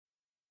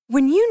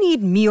When you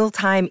need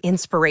mealtime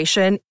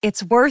inspiration,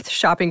 it's worth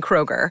shopping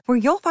Kroger, where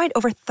you'll find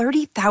over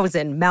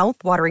 30,000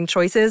 mouth-watering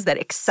choices that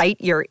excite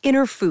your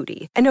inner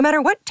foodie. And no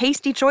matter what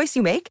tasty choice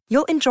you make,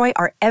 you'll enjoy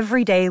our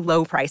everyday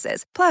low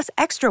prices, plus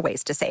extra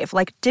ways to save,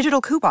 like digital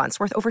coupons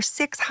worth over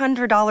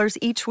 $600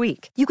 each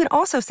week. You can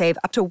also save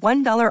up to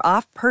 $1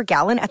 off per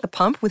gallon at the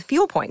pump with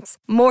fuel points.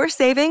 More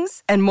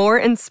savings and more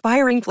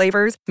inspiring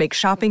flavors make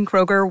shopping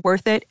Kroger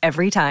worth it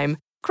every time.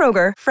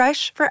 Kroger,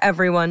 fresh for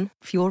everyone.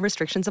 Fuel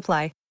restrictions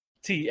apply.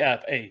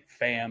 TFA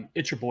fam,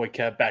 it's your boy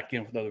Kev back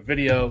in with another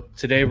video.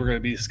 Today we're going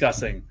to be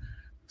discussing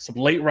some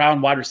late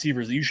round wide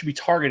receivers that you should be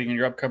targeting in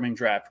your upcoming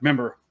draft.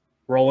 Remember,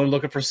 we're only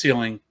looking for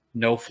ceiling,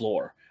 no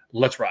floor.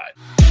 Let's ride.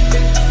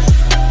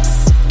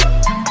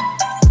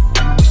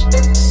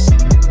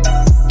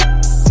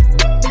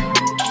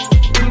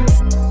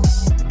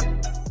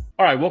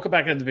 All right, welcome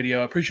back into the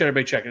video. I appreciate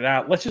everybody checking it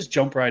out. Let's just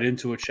jump right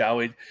into it, shall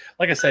we?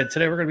 Like I said,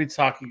 today we're going to be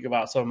talking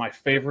about some of my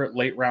favorite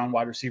late round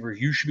wide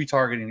receivers you should be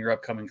targeting in your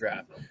upcoming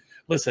draft.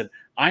 Listen,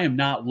 I am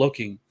not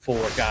looking for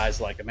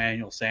guys like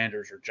Emmanuel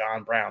Sanders or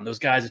John Brown, those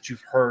guys that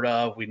you've heard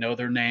of, we know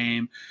their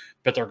name,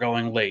 but they're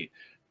going late.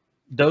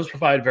 Those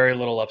provide very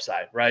little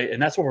upside, right?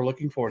 And that's what we're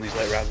looking for in these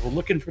late rounds. We're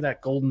looking for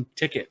that golden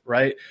ticket,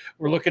 right?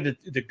 We're looking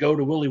to go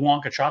to Willy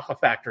Wonka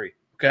Chocolate Factory,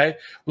 okay?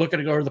 We're looking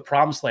to go to the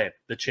promised land,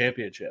 the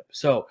championship.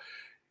 So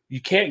you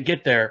can't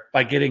get there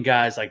by getting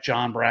guys like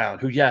John Brown,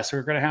 who, yes,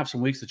 are going to have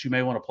some weeks that you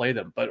may want to play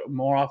them, but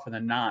more often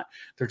than not,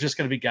 they're just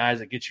going to be guys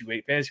that get you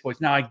 8 fantasy points.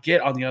 Now, I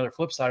get on the other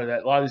flip side of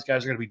that, a lot of these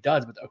guys are going to be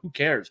duds, but who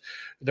cares?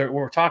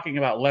 We're talking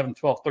about 11,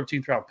 12,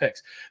 13th round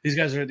picks. These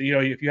guys are,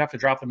 if you have to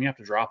drop them, you have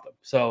to drop them.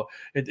 So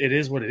it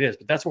is what it is,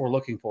 but that's what we're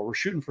looking for. We're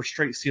shooting for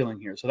straight ceiling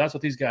here. So that's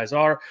what these guys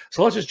are.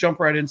 So let's just jump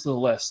right into the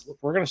list.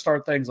 We're going to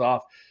start things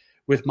off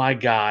with my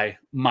guy,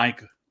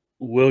 Mike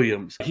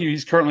Williams.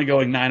 He's currently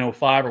going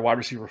 905 or wide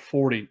receiver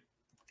 40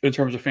 in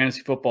terms of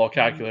fantasy football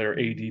calculator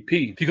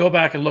ADP. If you go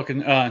back and look in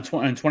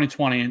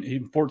 2020,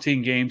 in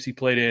 14 games he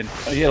played in,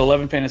 he had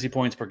 11 fantasy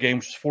points per game,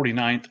 which was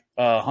 49th,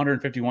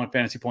 151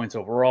 fantasy points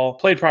overall.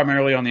 Played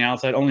primarily on the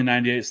outside, only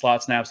 98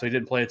 slot snaps, so he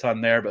didn't play a ton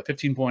there, but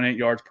 15.8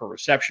 yards per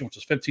reception, which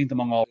was 15th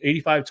among all,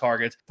 85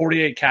 targets,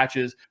 48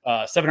 catches,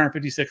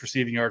 756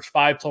 receiving yards,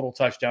 5 total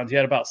touchdowns. He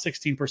had about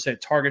 16%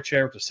 target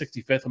share, which was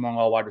 65th among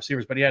all wide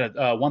receivers, but he had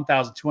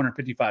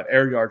 1,255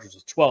 air yards, which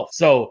was 12th.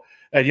 So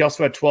he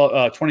also had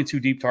 22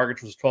 deep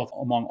targets, which was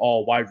 12th among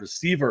all wide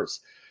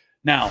receivers.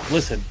 Now,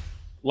 listen,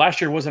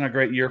 last year wasn't a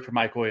great year for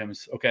Mike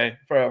Williams, okay,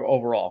 for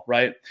overall,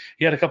 right?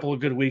 He had a couple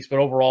of good weeks, but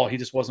overall, he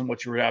just wasn't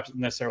what you were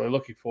necessarily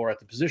looking for at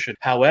the position.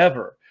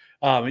 However,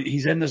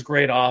 he's in this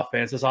great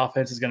offense. This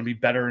offense is going to be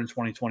better in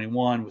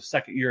 2021 with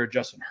second year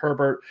Justin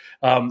Herbert.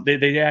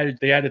 They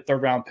added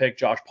third round pick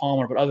Josh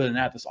Palmer, but other than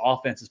that, this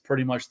offense is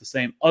pretty much the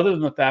same. Other than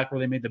the fact where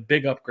they made the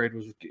big upgrade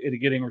was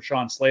getting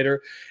Rashawn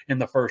Slater in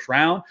the first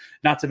round.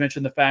 Not to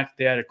mention the fact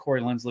that they added Corey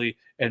Linsley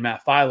and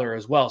Matt Filer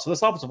as well. So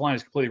this offensive line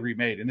is completely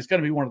remade, and it's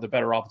going to be one of the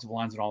better offensive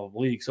lines in all of the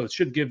league. So it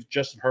should give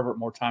Justin Herbert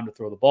more time to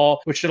throw the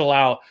ball, which should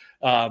allow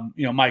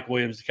Mike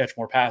Williams to catch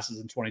more passes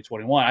in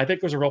 2021. I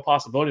think there's a real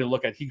possibility to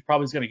look at. He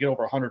probably is going to get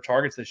over 100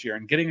 targets this year,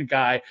 and getting a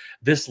guy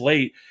this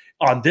late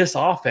on this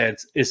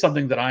offense is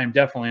something that I am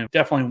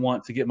definitely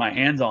want to get my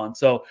hands on.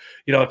 So,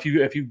 if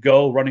you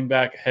go running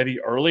back heavy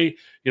early,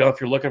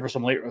 if you're looking for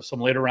some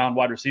later round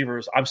wide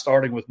receivers, I'm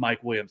starting with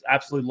Mike Williams.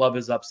 Absolutely love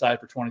his upside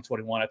for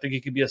 2021. I think he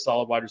could be a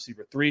solid wide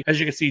receiver 3. As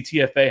you can see,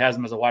 TFA has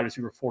him as a wide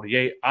receiver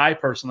 48. I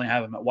personally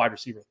have him at wide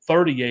receiver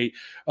 38,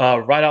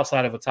 right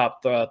outside of a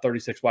top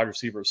 36 wide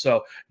receiver.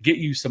 So get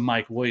you some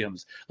Mike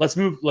Williams.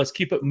 Let's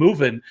keep it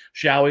moving,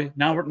 shall we?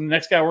 Now, the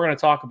next guy we're going to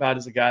talk about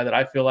is a guy that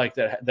I feel like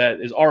that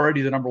is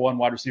already the number one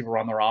wide receiver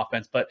on their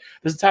offense, but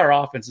this entire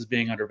offense is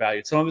being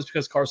undervalued. Some of it's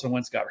because Carson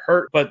Wentz got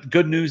hurt, but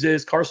good news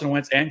is Carson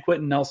Wentz and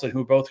Quentin Nelson,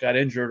 who both got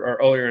injured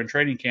earlier in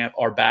training camp,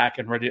 are back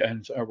and ready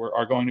and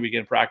are going to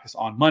begin practice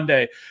on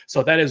Monday.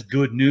 So that is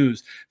good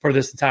news for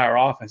this entire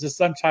offense. This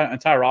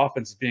entire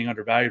offense is being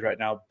undervalued right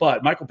now,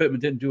 but Michael Pittman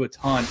didn't do a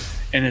ton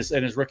in his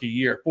rookie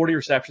year. 40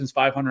 receptions,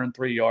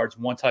 503 yards,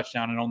 1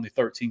 touchdown in only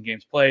 13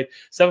 games played,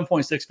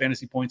 7.6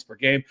 fantasy points per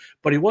game,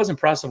 but he was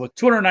impressive with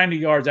 290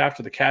 yards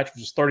after the catch,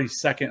 which is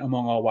 32nd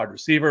among all wide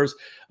receivers,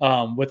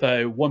 with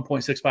a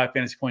 1.65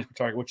 fantasy points per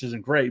target, which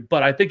isn't great,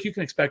 but I think you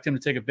can expect him to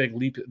take a big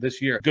leap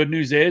this year. Good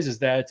news is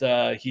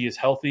that he is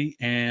healthy,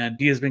 and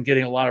he has been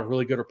getting a lot of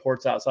really good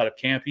reports outside of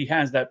camp. He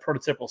has that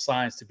prototypical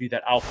signs to be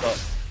that alpha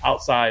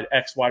outside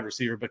X wide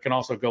receiver, but can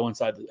also go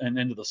inside and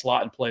into the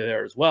slot and play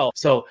there as well.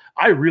 So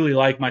I really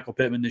like Michael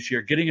Pittman this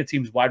year, getting a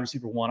team's wide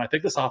receiver 1. I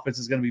think this offense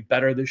is going to be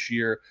better this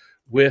year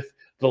with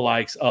the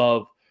likes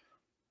of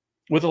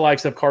with the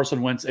likes of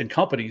Carson Wentz and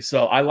company.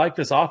 So I like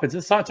this offense.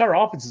 This entire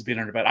offense is being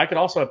undervalued. I could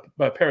also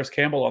have Paris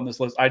Campbell on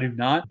this list. I do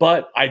not,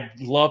 but I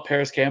love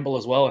Paris Campbell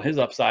as well and his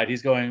upside.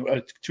 He's going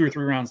 2 or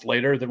 3 rounds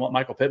later than what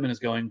Michael Pittman is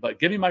going, but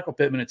give me Michael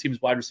Pittman, a team's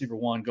wide receiver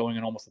 1, going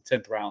in almost the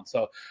 10th round.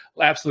 So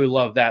absolutely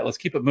love that. Let's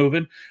keep it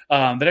moving.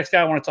 The next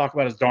guy I want to talk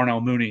about is Darnell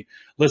Mooney.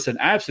 Listen,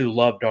 I absolutely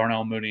love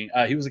Darnell Mooney.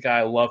 He was a guy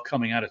I loved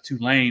coming out of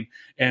Tulane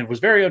and was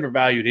very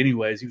undervalued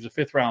anyways. He was a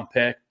 5th round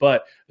pick,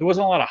 but there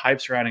wasn't a lot of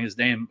hype surrounding his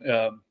name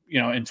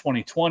in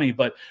 2020.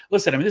 But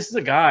listen, I mean, this is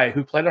a guy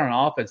who played on an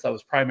offense that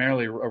was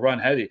primarily a run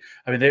heavy.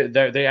 I mean,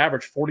 they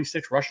averaged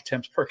 46 rush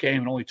attempts per game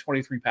and only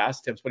 23 pass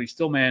attempts, but he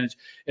still managed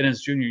in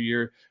his junior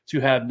year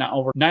to have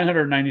over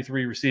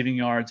 993 receiving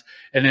yards,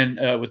 and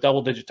then with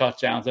double-digit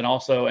touchdowns. And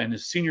also in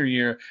his senior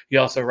year, he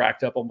also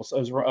racked up almost a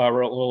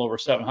little over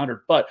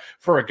 700. But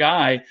for a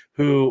guy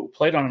who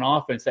played on an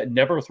offense that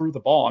never threw the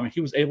ball, I mean,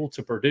 he was able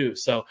to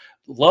produce. So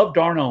love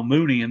Darnell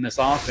Mooney in this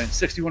offense.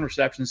 61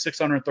 receptions,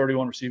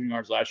 631 receiving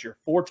yards last year,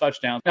 4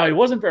 touchdowns. Now, he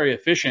wasn't very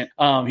efficient.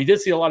 He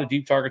did see a lot of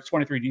deep targets.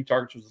 23 deep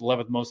targets was the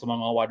 11th most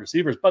among all wide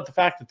receivers. But the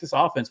fact that this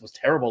offense was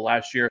terrible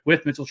last year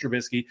with Mitchell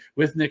Trubisky,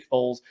 with Nick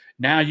Foles,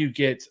 now you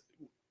get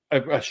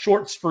a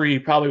short spree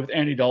probably with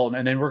Andy Dalton,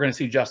 and then we're going to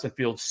see Justin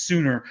Fields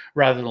sooner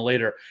rather than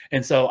later.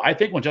 And so I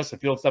think when Justin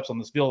Fields steps on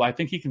this field, I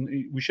think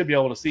we should be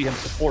able to see him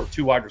support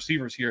 2 wide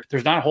receivers here.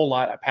 There's not a whole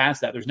lot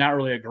past that. There's not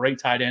really a great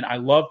tight end. I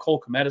love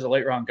Cole Kmet as a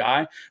late round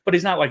guy, but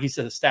he's not like he's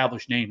an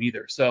established name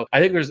either. So I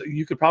think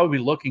you could probably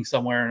be looking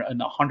somewhere in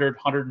the 100,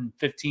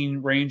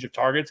 115 range of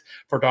targets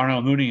for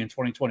Darnell Mooney in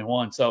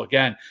 2021. So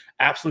again,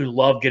 absolutely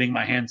love getting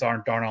my hands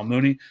on Darnell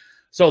Mooney.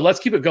 So let's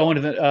keep it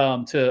going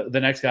to the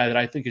next guy that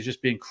I think is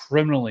just being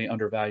criminally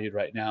undervalued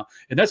right now,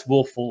 and that's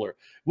Will Fuller.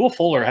 Will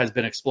Fuller has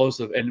been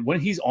explosive, and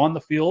when he's on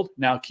the field,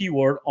 now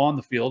keyword on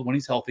the field, when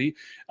he's healthy,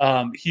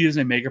 he is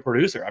a mega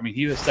producer. I mean,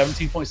 he was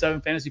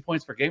 17.7 fantasy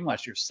points per game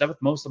last year, 7th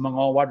most among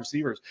all wide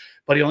receivers,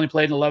 but he only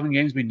played in 11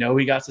 games. We know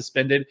he got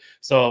suspended,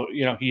 so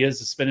he is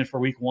suspended for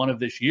week 1 of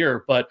this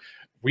year, but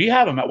we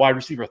have him at wide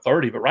receiver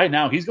 30, but right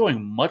now he's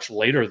going much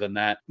later than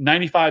that.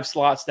 95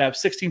 slot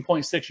snaps,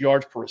 16.6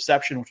 yards per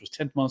reception, which was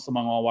 10th most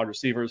among all wide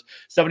receivers,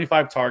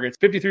 75 targets,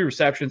 53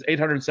 receptions,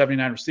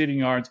 879 receiving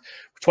yards,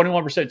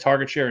 21%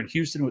 target share in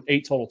Houston with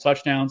 8 total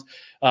touchdowns.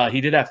 He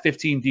did have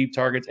 15 deep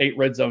targets, 8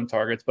 red zone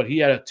targets, but he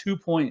had a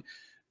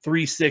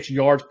 2.36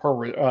 yards per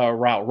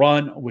route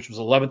run, which was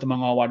 11th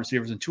among all wide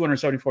receivers, and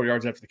 274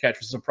 yards after the catch,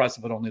 which is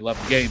impressive in only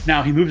 11 games.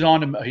 Now he moves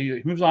on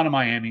to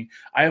Miami.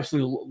 I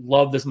absolutely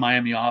love this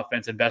Miami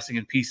offense, investing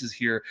in pieces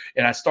here,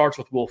 and it starts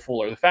with Will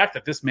Fuller. The fact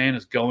that this man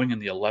is going in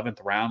the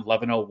 11th round,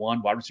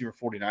 1101, wide receiver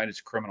 49,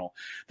 is criminal.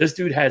 This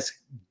dude has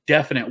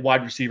definite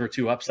wide receiver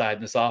 2 upside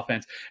in this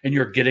offense, and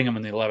you're getting him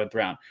in the 11th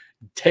round.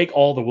 Take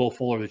all the Will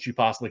Fuller that you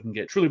possibly can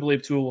get. Truly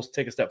believe Tua will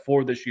take a step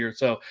forward this year.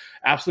 So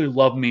absolutely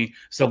love me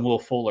some Will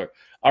Fuller.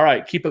 All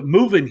right, keep it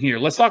moving here.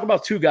 Let's talk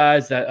about 2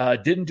 guys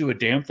that didn't do a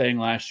damn thing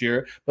last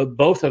year, but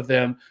both of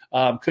them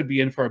could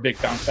be in for a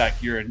big bounce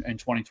back year in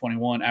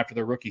 2021 after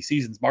their rookie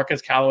seasons. Marquez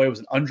Callaway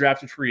was an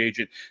undrafted free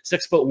agent,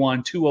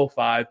 6'1",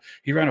 205.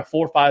 He ran a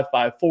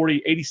 4.55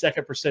 40,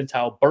 82nd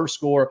percentile burst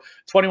score,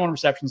 21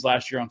 receptions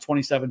last year on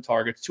 27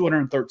 targets,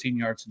 213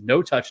 yards,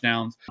 no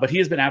touchdowns. But he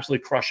has been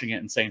absolutely crushing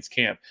it in Saints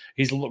camp.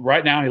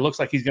 Right now, he looks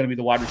like he's going to be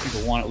the wide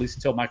receiver 1, at least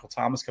until Michael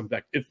Thomas comes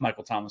back, if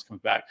Michael Thomas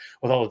comes back,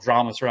 with all the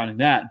drama surrounding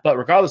that. But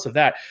regardless of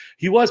that,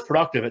 he was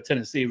productive at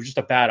Tennessee. It was just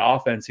a bad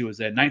offense. He was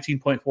at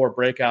 19.4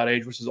 breakout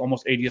age, which is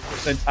almost 80th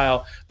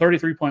percentile,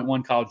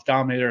 33.1 college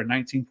dominator, and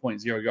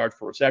 19.0 yards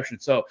per reception.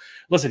 So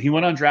listen, he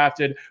went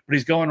undrafted, but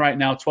he's going right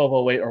now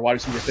 1208 or wide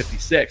receiver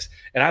 56.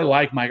 And I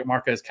like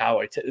Marquez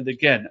Callaway.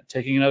 Again,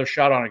 taking another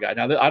shot on a guy.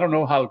 Now, I don't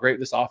know how great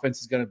this offense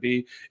is going to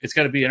be. It's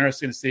going to be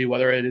interesting to see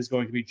whether it is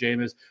going to be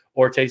Jameis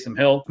or Taysom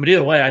Hill. But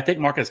either way, I think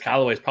Marquez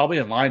Callaway is probably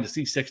in line to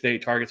see 6 to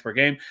 8 targets per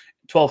game.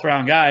 12th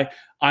round guy,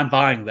 I'm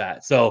buying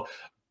that. So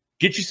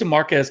get you some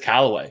Marquez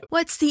Callaway.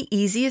 What's the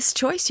easiest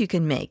choice you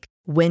can make?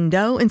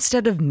 Window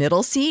instead of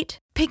middle seat?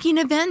 Picking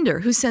a vendor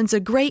who sends a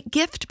great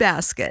gift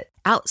basket?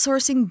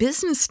 Outsourcing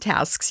business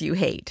tasks you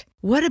hate?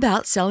 What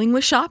about selling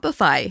with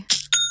Shopify?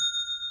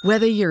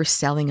 Whether you're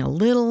selling a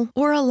little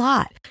or a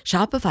lot,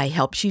 Shopify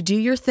helps you do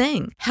your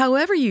thing,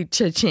 however you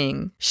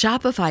cha-ching.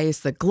 Shopify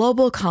is the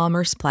global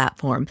commerce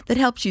platform that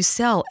helps you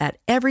sell at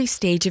every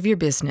stage of your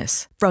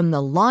business. From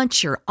the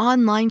launch your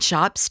online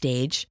shop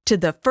stage to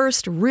the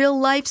first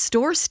real-life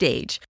store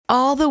stage,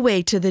 all the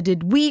way to the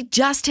did we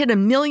just hit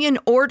 1 million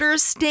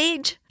orders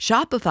stage.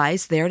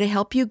 Shopify's there to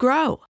help you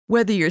grow.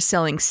 Whether you're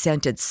selling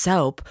scented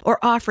soap or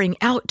offering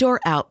outdoor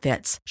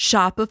outfits,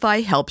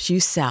 Shopify helps you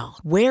sell.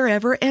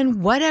 Wherever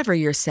and whatever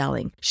you're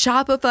selling,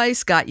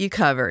 Shopify's got you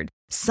covered.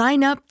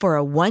 Sign up for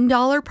a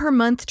 $1 per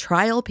month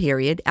trial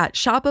period at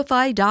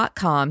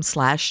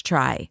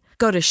shopify.com/try.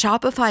 Go to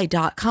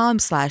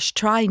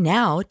shopify.com/try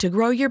now to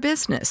grow your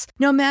business,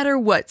 no matter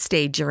what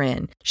stage you're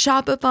in.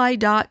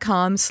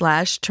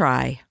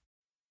 Shopify.com/try.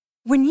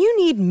 When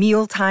you need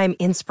mealtime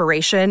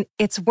inspiration,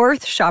 it's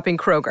worth shopping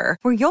Kroger,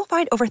 where you'll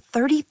find over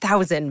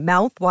 30,000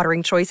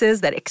 mouth-watering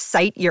choices that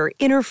excite your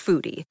inner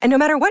foodie. And no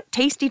matter what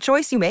tasty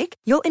choice you make,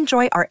 you'll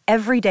enjoy our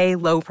everyday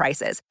low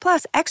prices,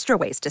 plus extra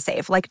ways to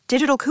save, like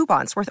digital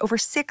coupons worth over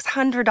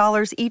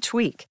 $600 each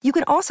week. You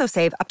can also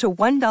save up to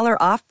 $1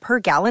 off per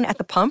gallon at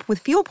the pump with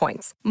fuel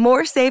points.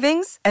 More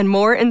savings and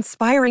more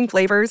inspiring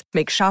flavors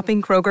make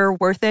shopping Kroger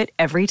worth it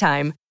every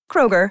time.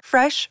 Kroger,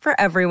 fresh for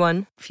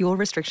everyone. Fuel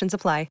restrictions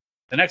apply.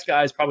 The next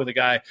guy is probably the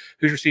guy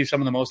who's received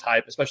some of the most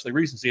hype, especially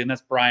recency, and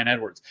that's Bryan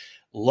Edwards.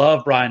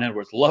 Love Bryan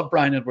Edwards. Love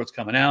Bryan Edwards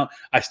coming out.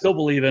 I still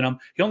believe in him.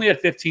 He only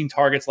had 15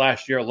 targets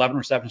last year, 11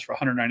 receptions for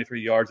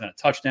 193 yards and a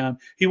touchdown.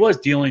 He was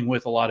dealing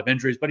with a lot of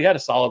injuries, but he had a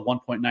solid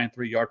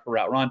 1.93 yard per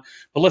route run.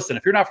 But listen,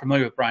 if you're not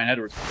familiar with Bryan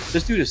Edwards,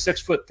 this dude is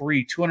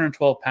 6'3",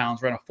 212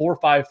 pounds, ran a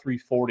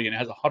 4.53 40, and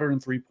has a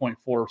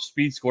 103.4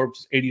 speed score, which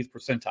is 80th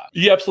percentile.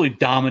 He absolutely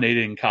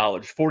dominated in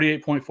college.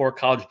 48.4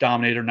 college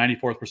dominator,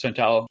 94th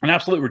percentile. An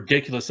absolutely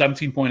ridiculous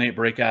 17.8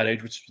 breakout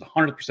age, which is the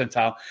 100th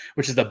percentile,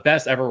 which is the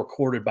best ever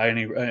recorded by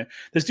any.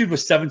 This dude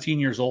was 17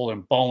 years old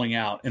and balling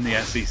out in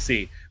the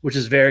SEC, which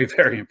is very,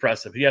 very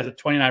impressive. He has a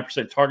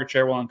 29% target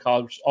share while in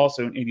college, which is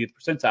also an 80th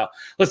percentile.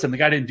 Listen, the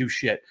guy didn't do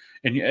shit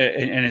in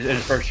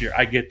his first year.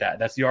 I get that.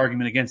 That's the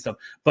argument against him.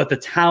 But the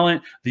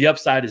talent, the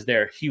upside is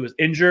there. He was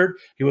injured.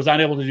 He was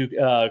unable to do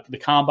the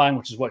combine,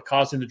 which is what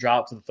caused him to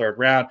drop to the third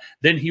round.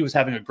 Then he was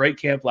having a great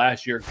camp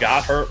last year,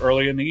 got hurt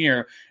early in the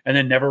year, and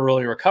then never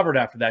really recovered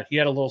after that. He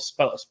had a little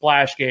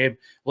splash game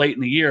late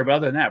in the year. But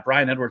other than that,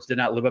 Bryan Edwards did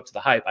not live up to the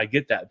hype. I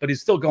get that. But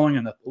he's still going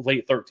in the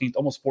late 13th,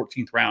 almost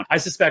 14th round. I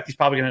suspect he's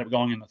probably going to end up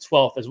going in the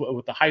 12th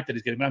with the hype that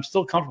he's getting. But I'm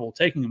still comfortable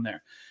taking him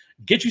there.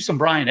 Get you some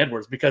Bryan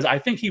Edwards, because I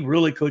think he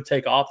really could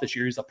take off this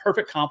year. He's a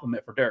perfect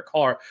complement for Derek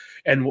Carr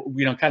and,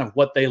 kind of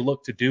what they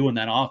look to do in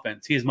that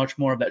offense. He is much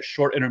more of that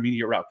short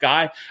intermediate route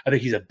guy. I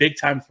think he's a big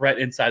time threat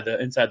inside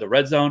the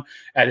red zone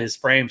at his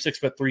frame,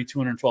 6'3",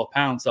 212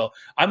 pounds. So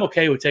I'm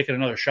okay with taking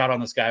another shot on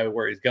this guy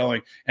where he's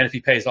going. And if he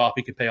pays off,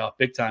 he can pay off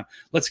big time.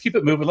 Let's keep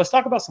it moving. Let's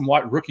talk about some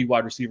rookie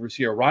wide receivers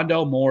here.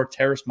 Rondale Moore,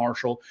 Terrace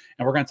Marshall,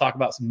 and we're going to talk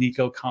about some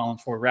Nico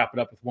Collins before we wrap it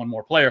up with one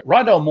more player.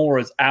 Rondale Moore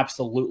is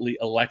absolutely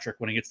electric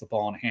when he gets the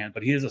ball in hand,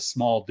 but he is a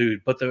small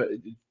dude. But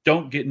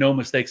don't get no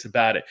mistakes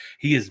about it.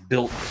 He is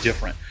built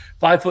different.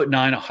 5'9",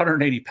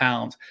 180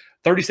 pounds,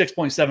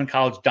 36.7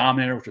 college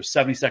dominator, which was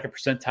 72nd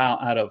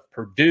percentile out of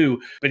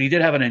Purdue. But he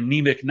did have an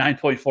anemic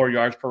 9.4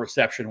 yards per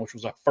reception, which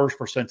was a first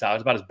percentile.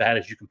 It's about as bad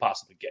as you can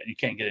possibly get. You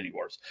can't get any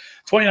worse.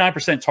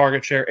 29%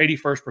 target share,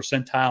 81st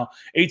percentile,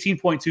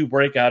 18.2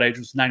 breakout age,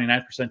 which is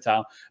 99th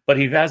percentile. But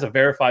he has a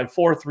verified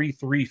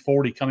 4.33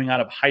 40 coming out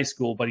of high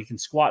school. But he can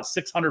squat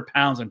 600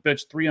 pounds and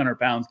bench 300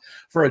 pounds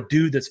for a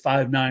dude that's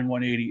 5'9",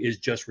 180 is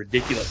just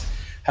ridiculous.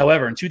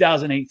 However, in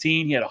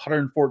 2018, he had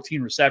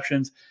 114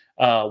 receptions,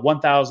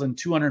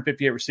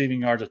 1,258 receiving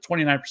yards, a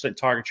 29%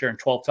 target share, and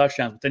 12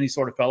 touchdowns. But then he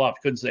sort of fell off.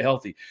 He couldn't stay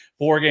healthy.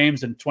 4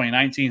 games in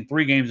 2019,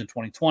 3 games in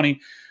 2020.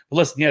 But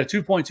listen, he had a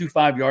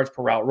 2.25 yards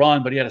per route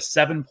run, but he had a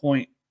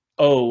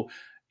 7.0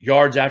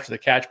 yards after the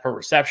catch per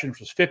reception,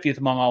 which was 50th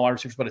among all wide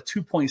receivers, but a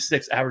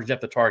 2.6 average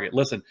depth of target.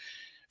 Listen,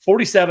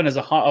 47 of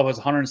his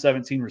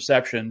 117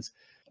 receptions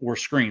were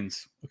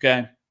screens.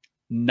 Okay,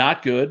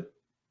 not good.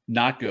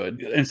 Not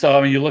good. And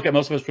so, you look at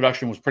most of his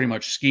production was pretty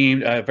much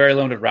schemed, very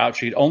limited route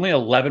sheet, only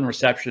 11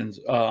 receptions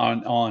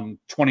on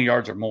 20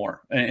 yards or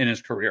more in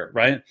his career,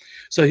 right?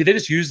 So they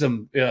just use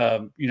them,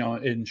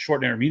 in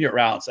short and intermediate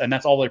routes, and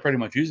that's all they pretty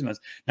much use him as.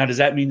 Now, does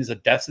that mean there's a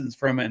death sentence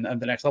for him in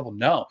the next level?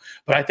 No.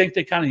 But I think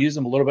they kind of use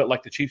him a little bit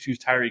like the Chiefs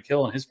used Tyreek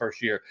Hill in his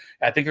first year.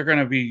 I think they're going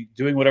to be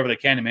doing whatever they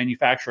can to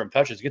manufacture him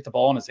touches, get the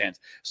ball in his hands.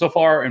 So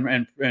far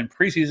in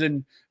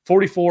preseason,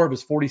 44 of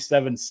his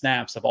 47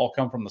 snaps have all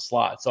come from the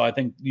slot. So I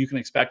think you can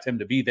expect him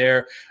to be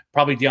there.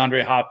 Probably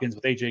DeAndre Hopkins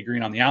with AJ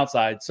Green on the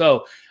outside.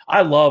 So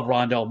I love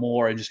Rondale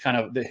Moore and just kind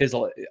of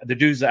the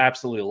dude's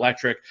absolutely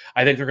electric.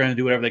 I think they're going to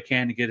do whatever they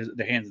can to get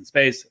their hands in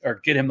space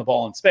or get him the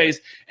ball in space.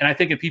 And I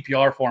think in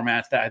PPR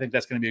formats, I think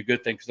that's going to be a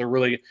good thing because they're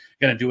really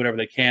going to do whatever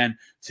they can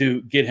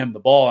to get him the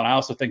ball. And I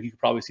also think you could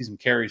probably see some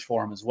carries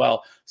for him as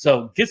well.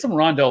 So get some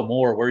Rondale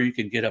Moore where you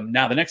can get him.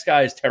 Now, the next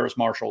guy is Terrace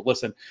Marshall.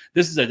 Listen,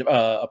 this is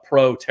a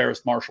pro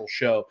Terrace Marshall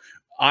show.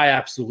 I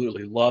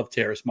absolutely love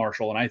Terrace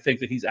Marshall, and I think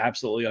that he's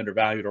absolutely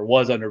undervalued or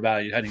was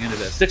undervalued heading into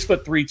this.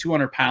 6'3",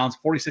 200 pounds,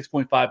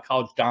 46.5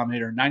 college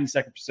dominator,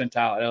 92nd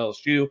percentile at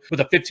LSU with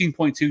a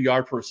 15.2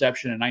 yard per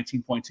reception and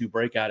 19.2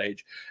 breakout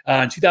age.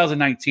 In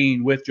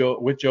 2019, with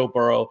Joe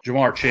Burrow,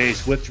 Jamar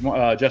Chase, with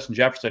Justin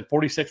Jefferson,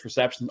 46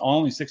 receptions,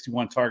 only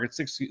 61 targets,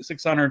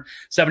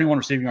 671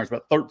 receiving yards,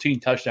 about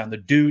 13 touchdowns. The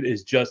dude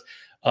is just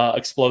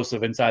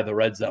explosive inside the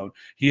red zone.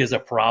 He is a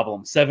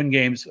problem. 7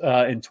 games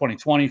in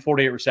 2020,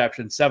 48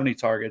 receptions, 70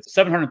 targets,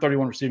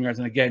 731 receiving yards,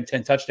 and again,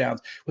 10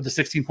 touchdowns with a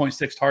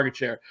 16.6 target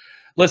share.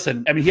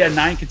 Listen, he had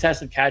 9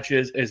 contested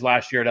catches his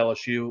last year at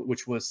LSU,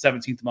 which was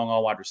 17th among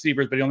all wide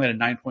receivers, but he only had a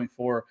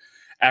 9.4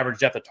 average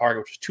depth of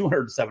target, which is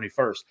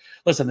 271st.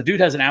 Listen, the dude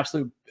has an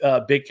absolute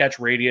big catch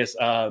radius.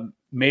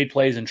 made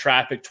plays in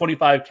traffic,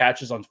 25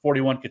 catches on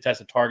 41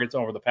 contested targets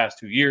over the past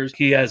 2 years.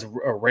 He has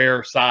a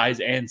rare size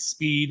and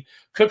speed,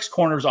 cooks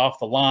corners off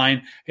the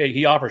line.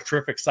 He offers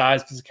terrific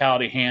size,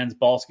 physicality, hands,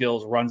 ball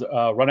skills, run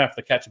after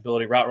the catch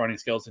ability, route running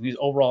skills, and he's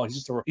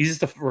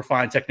just a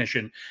refined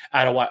technician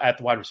at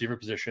the wide receiver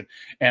position.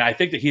 And I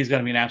think that he's going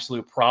to be an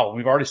absolute problem.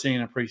 We've already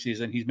seen in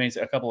preseason he's made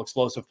a couple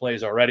explosive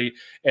plays already,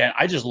 and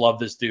I just love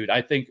this dude.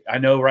 I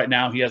know right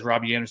now he has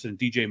Robbie Anderson and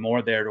DJ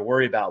Moore there to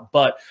worry about,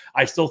 but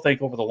I still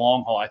think over the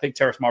long haul, I think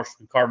Terrace Marshall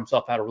can carve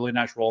himself out a really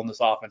nice role in this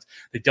offense.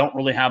 They don't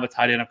really have a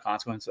tight end of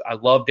consequence. I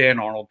love Dan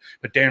Arnold,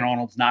 but Dan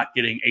Arnold's not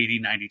getting 80,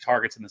 90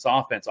 targets in this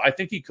offense. So I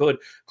think he could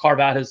carve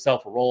out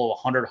himself a role of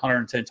 100,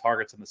 110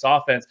 targets in this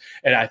offense,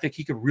 and I think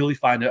he could really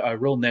find a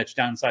real niche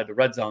down inside the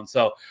red zone.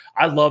 So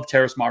I love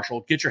Terrace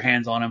Marshall. Get your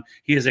hands on him.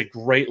 He is a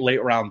great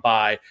late round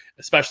buy,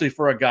 especially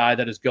for a guy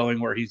that is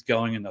going where he's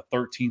going in the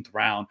 13th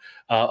round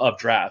of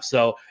drafts.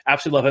 So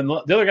absolutely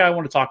love him. The other guy I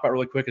want to talk about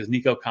really quick is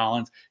Nico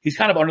Collins. He's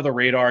kind of under the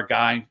radar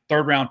guy,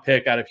 3rd round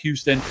pick out of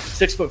Houston,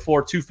 6'4",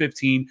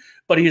 215,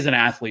 but he is an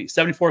athlete.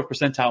 74th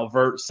percentile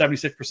vert,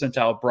 76th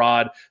percentile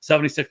broad,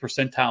 76th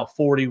percentile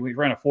 40. We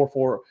ran a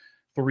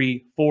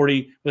 4.43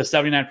 40 with a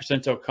 79th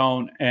percentile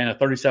cone and a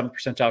 37th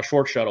percentile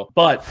short shuttle.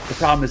 But the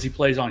problem is he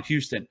plays on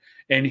Houston.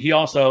 And he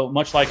also,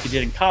 much like he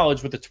did in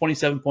college, with a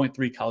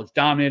 27.3 college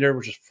dominator,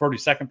 which is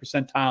 42nd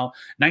percentile,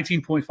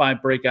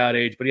 19.5 breakout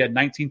age, but he had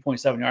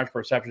 19.7 yards per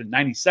reception,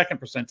 92nd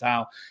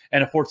percentile,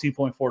 and a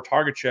 14.4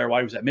 target share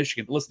while he was at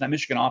Michigan. But listen, that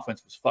Michigan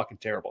offense was fucking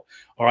terrible.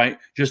 All right,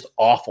 just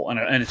awful.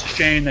 And it's a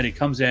shame that he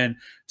comes in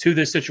to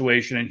this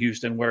situation in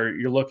Houston where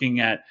you're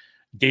looking at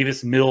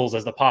Davis Mills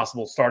as the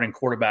possible starting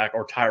quarterback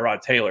or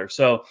Tyrod Taylor.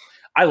 So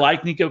I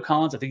like Nico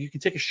Collins. I think you can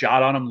take a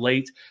shot on him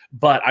late,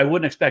 but I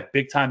wouldn't expect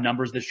big-time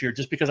numbers this year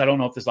just because I don't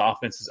know if this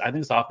offense is – I think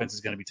this offense is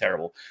going to be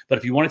terrible. But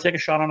if you want to take a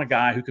shot on a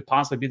guy who could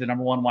possibly be the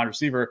number 1 wide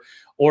receiver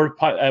or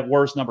at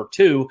worst number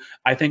 2,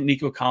 I think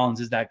Nico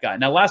Collins is that guy.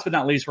 Now, last but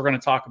not least, we're going to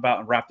talk about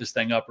and wrap this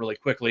thing up really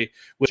quickly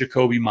with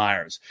Jakobi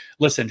Meyers.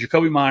 Listen,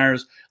 Jakobi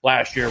Meyers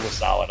last year was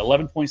solid.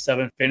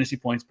 11.7 fantasy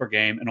points per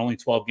game in only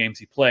 12 games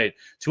he played.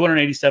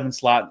 287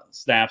 slot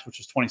snaps, which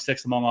was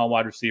 26th among all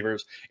wide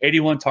receivers.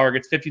 81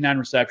 targets, 59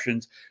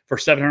 receptions for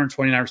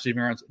 729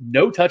 receiving yards,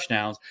 no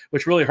touchdowns,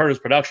 which really hurt his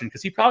production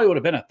because he probably would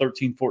have been a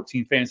 13,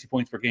 14 fantasy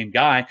points per game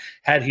guy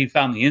had he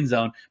found the end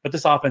zone. But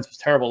this offense was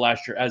terrible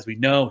last year, as we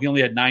know. He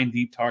only had 9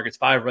 deep targets,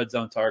 5 red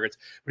zone targets,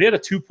 but he had a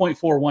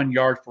 2.41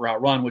 yards per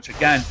route run, which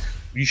again,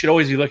 you should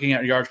always be looking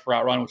at yards per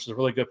route run, which is a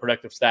really good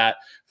predictive stat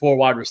for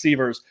wide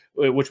receivers,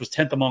 which was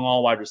 10th among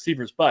all wide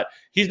receivers. But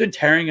he's been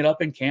tearing it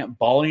up in camp,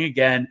 balling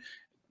again.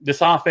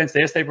 This offense,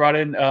 yes, they brought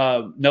in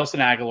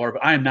Nelson Aguilar,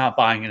 but I am not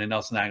buying into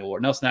Nelson Aguilar.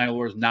 Nelson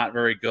Aguilar is not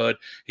very good.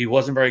 He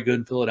wasn't very good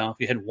in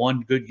Philadelphia. He had one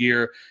good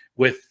year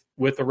with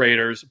the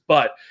Raiders.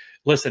 But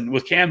listen,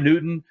 with Cam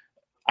Newton,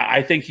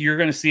 I think you're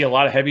going to see a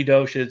lot of heavy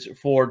dosage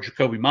for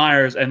Jakobi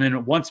Meyers. And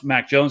then once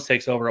Mac Jones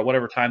takes over at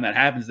whatever time that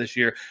happens this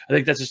year, I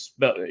think that's just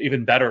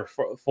even better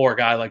for a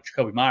guy like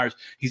Jakobi Meyers.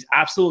 He's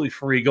absolutely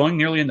free, going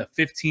nearly in the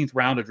 15th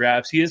round of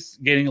drafts. He is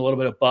getting a little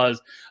bit of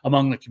buzz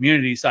among the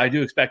community, so I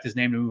do expect his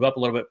name to move up a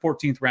little bit.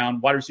 14th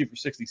round, wide receiver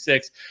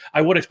 66.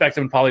 I would expect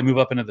him to probably move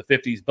up into the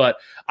 50s, but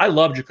I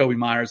love Jakobi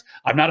Meyers.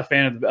 I'm not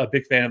a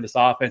big fan of this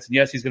offense, and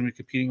yes, he's going to be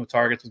competing with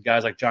targets with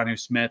guys like Jonnu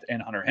Smith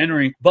and Hunter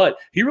Henry, but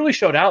he really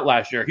showed out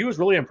last year. He was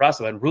really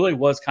impressive and really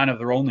was kind of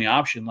their only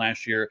option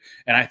last year.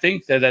 And I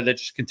think that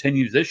just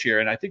continues this year.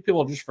 And I think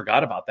people just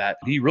forgot about that.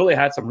 He really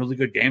had some really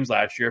good games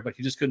last year, but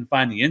he just couldn't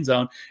find the end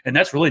zone. And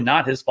that's really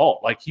not his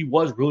fault. Like, he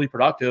was really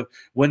productive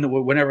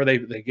whenever they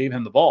gave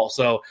him the ball.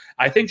 So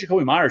I think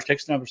Jakobi Meyers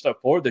takes another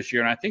step forward this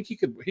year. And I think he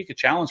could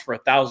challenge for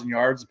 1,000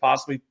 yards and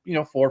possibly,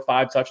 4 or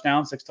 5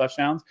 touchdowns, 6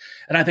 touchdowns.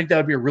 And I think that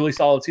would be a really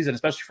solid season,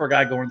 especially for a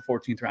guy going in the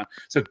 14th round.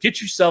 So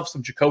get yourself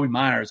some Jakobi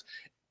Meyers.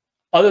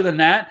 Other than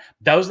that,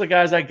 those are the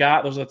guys I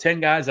got. Those are the 10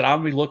 guys that I'll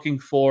be looking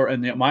for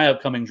in my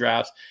upcoming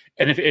drafts.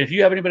 And if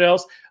you have anybody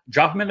else,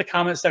 drop them in the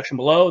comment section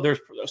below. There's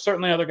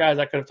certainly other guys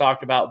I could have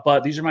talked about,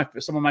 but these are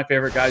some of my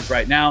favorite guys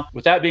right now.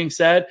 With that being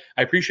said,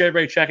 I appreciate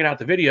everybody checking out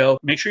the video.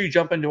 Make sure you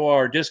jump into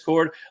our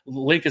Discord. The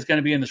link is going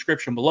to be in the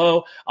description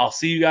below. I'll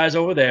see you guys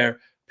over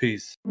there.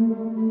 Peace.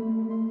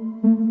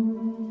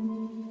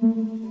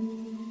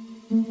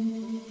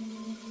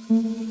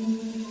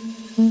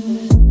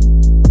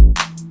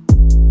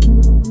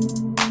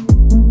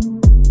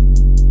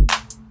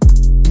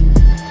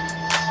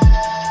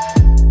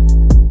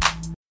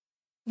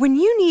 When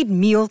you need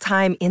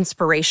mealtime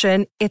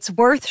inspiration, it's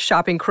worth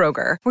shopping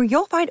Kroger, where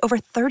you'll find over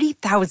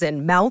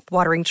 30,000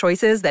 mouth-watering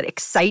choices that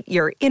excite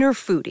your inner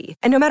foodie.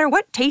 And no matter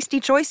what tasty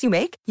choice you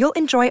make, you'll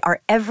enjoy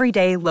our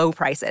everyday low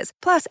prices,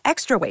 plus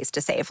extra ways to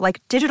save,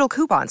 like digital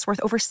coupons worth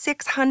over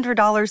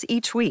 $600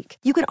 each week.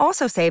 You can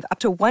also save up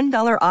to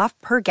 $1 off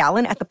per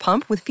gallon at the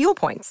pump with fuel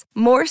points.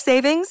 More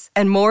savings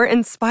and more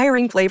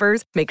inspiring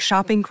flavors make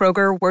shopping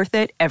Kroger worth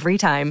it every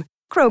time.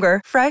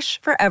 Kroger,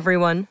 fresh for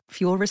everyone.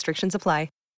 Fuel restrictions apply.